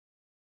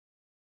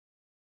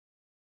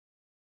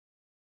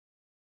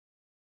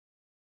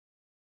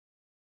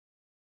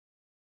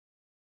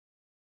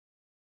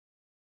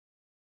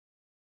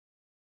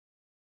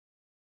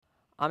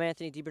I'm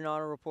Anthony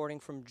DiBernardo reporting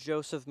from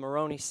Joseph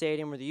Maroney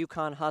Stadium, where the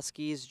UConn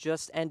Huskies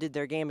just ended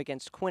their game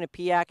against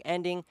Quinnipiac,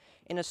 ending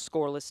in a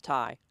scoreless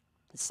tie.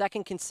 The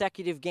second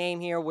consecutive game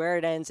here where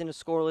it ends in a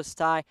scoreless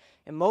tie.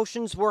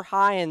 Emotions were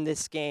high in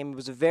this game. It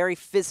was a very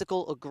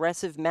physical,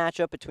 aggressive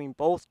matchup between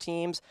both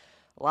teams.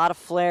 A lot of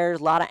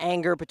flares, a lot of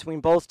anger between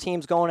both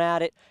teams going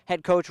at it.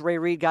 Head coach Ray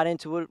Reed got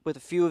into it with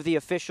a few of the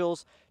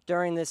officials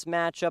during this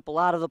matchup. A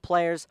lot of the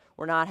players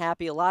were not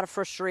happy, a lot of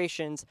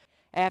frustrations.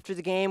 After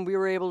the game, we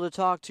were able to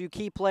talk to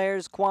key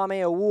players Kwame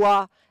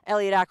Awuah,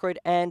 Elliot Ackroyd,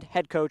 and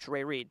head coach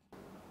Ray Reed.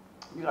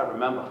 You got to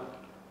remember,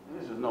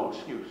 this is no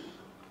excuse.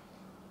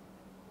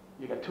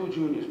 You got two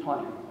juniors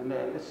playing, and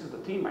this is the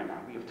team right now.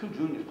 We have two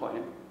juniors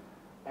playing,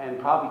 and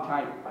probably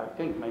tonight, I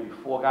think maybe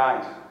 4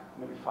 guys,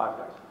 maybe 5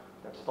 guys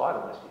that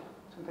started last year.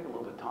 It's going to take a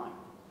little bit of time.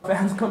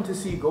 Fans come to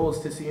see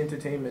goals, to see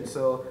entertainment,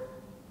 so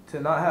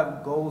to not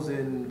have goals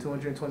in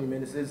 220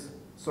 minutes is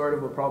sort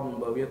of a problem,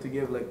 but we have to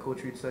give, like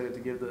Coach Reed said, to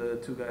give the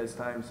 2 guys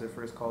time. It's their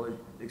first college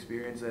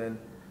experience, and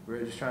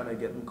we're just trying to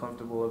get them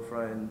comfortable up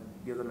front and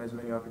give them as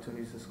many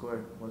opportunities to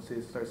score. Once they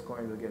start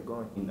scoring, they'll get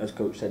going. As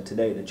Coach said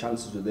today, the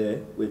chances were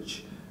there,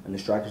 and the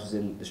strikers,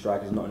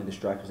 not only the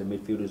strikers, the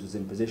midfielders was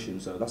in position,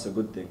 so that's a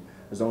good thing.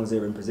 As long as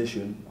they're in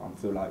position, I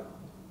feel like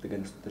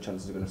the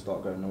chances are going to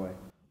start going away.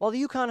 While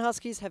the UConn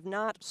Huskies have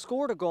not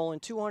scored a goal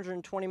in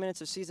 220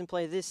 minutes of season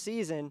play this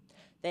season,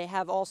 they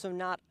have also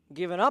not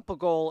given up a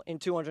goal in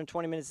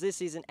 220 minutes this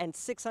season and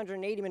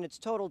 680 minutes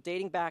total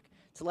dating back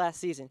to last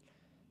season.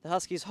 The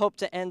Huskies hope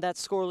to end that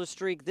scoreless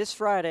streak this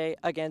Friday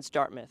against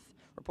Dartmouth.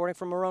 Reporting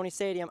from Maroney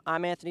Stadium,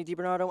 I'm Anthony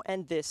DiBernardo,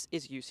 and this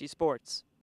is UC Sports.